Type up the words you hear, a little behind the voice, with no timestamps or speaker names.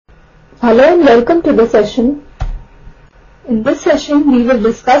Hello and welcome to the session. In this session, we will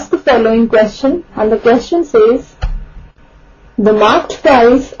discuss the following question, and the question says, the marked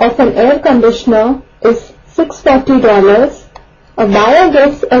price of an air conditioner is $640. A buyer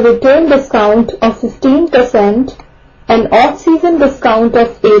gets a retail discount of 15%, an off-season discount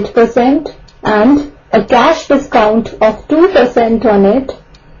of 8%, and a cash discount of 2% on it.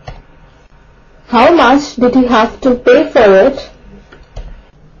 How much did he have to pay for it?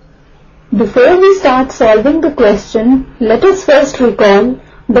 Before we start solving the question, let us first recall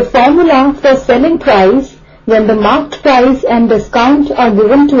the formula for selling price when the marked price and discount are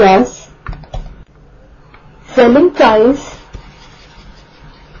given to us. Selling price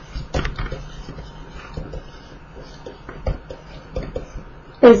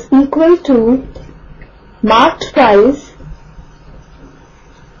is equal to marked price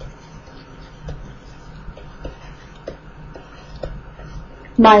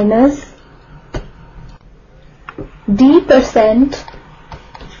minus D%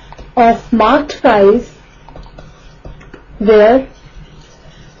 of marked price, where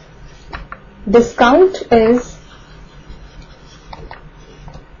discount is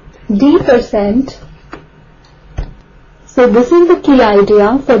D%. So this is the key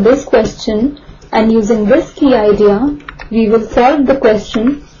idea for this question, and using this key idea we will solve the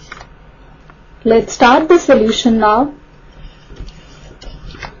question. Let's start the solution now.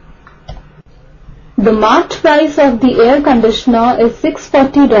 The marked price of the air conditioner is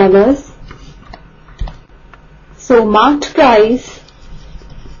 $640. So marked price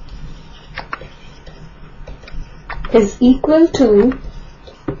is equal to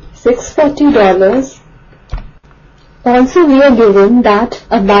 $640. Also, we are given that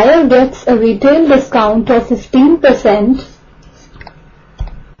a buyer gets a retail discount of 15%.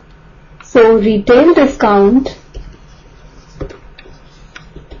 So retail discount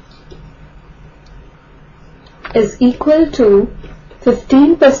is equal to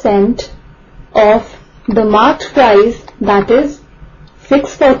 15% of the marked price, that is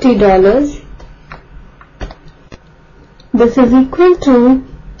 $640. This is equal to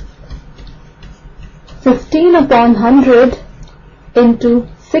 15 upon 100 into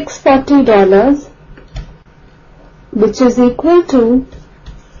 $640, which is equal to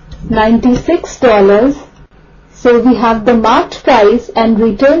 $96. So we have the marked price and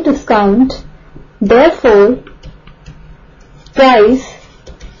retail discount. Therefore, price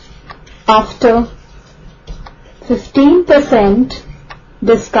after 15%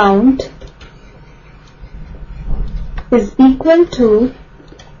 discount is equal to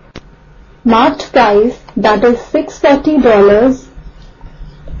marked price, that is $640,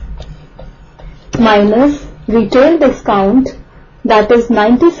 minus retail discount, that is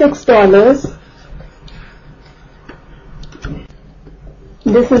 $96.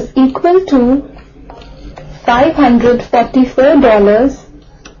 This is equal to $544.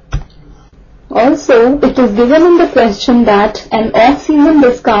 Also, it is given in the question that an off-season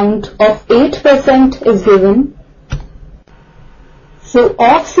discount of 8% is given. So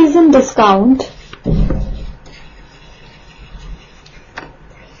off-season discount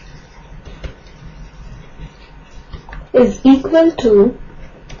is equal to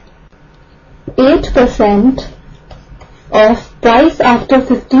 8% of price after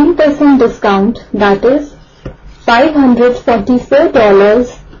 15% discount, that is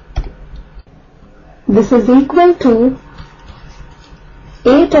 $544. This is equal to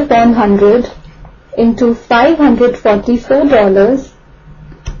 8 upon 100 into $544,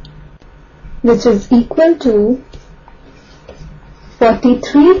 which is equal to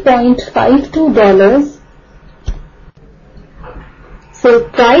 $43.52. So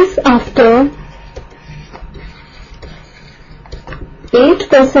price after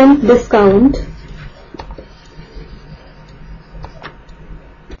 8% discount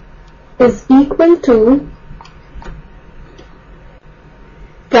is equal to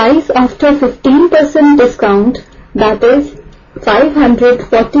price after 15% discount, that is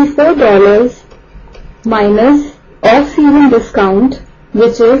 $544, minus off-season discount,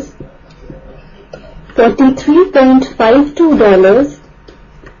 which is $43.52.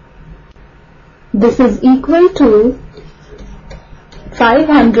 This is equal to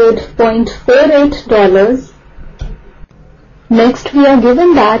 $500.48. Next, we are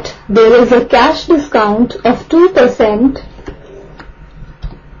given that there is a cash discount of 2%.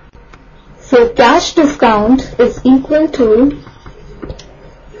 So cash discount is equal to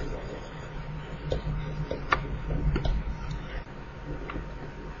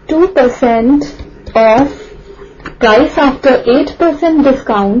 2% of price after 8%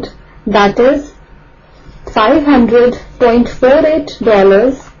 discount, that is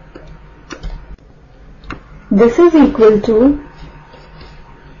 $500.48, This is equal to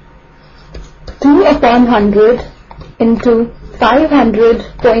 2 upon 100 into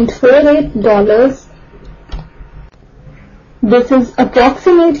 $500.48. This is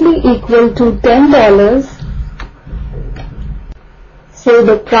approximately equal to $10. So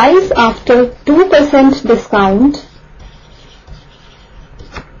the price after 2% discount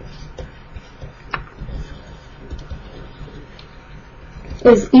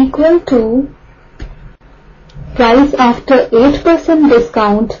is equal to price after 8%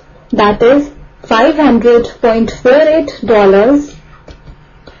 discount, that is $500.48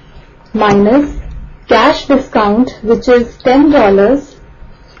 minus cash discount, which is $10.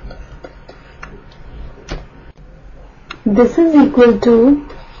 This is equal to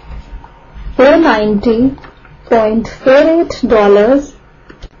 $490.48.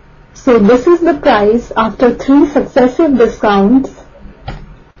 So this is the price after 3 successive discounts.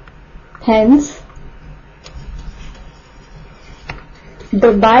 Hence,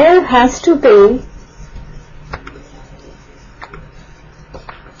 the buyer has to pay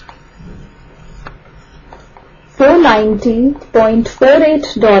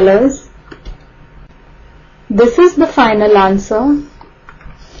 $490.48. This is the final answer.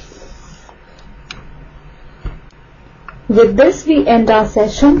 With this we end our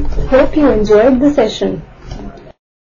session. Hope you enjoyed the session.